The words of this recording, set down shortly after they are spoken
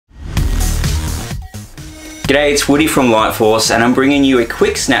G'day, it's Woody from Lightforce and I'm bringing you a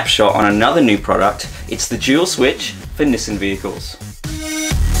quick snapshot on another new product. It's the dual switch for Nissan vehicles.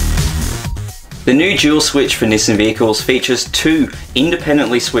 The new dual switch for Nissan vehicles features two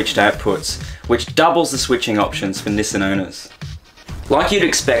independently switched outputs, which doubles the switching options for Nissan owners. Like you'd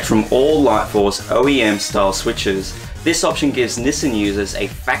expect from all Lightforce OEM style switches, this option gives Nissan users a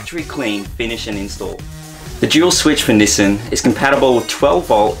factory clean finish and install. The dual switch for Nissan is compatible with 12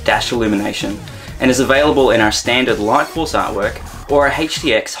 volt dash illumination and is available in our standard Lightforce artwork or our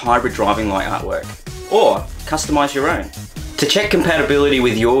HTX hybrid driving light artwork, or customize your own. To check compatibility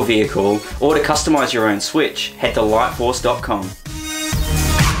with your vehicle or to customize your own switch, head to lightforce.com.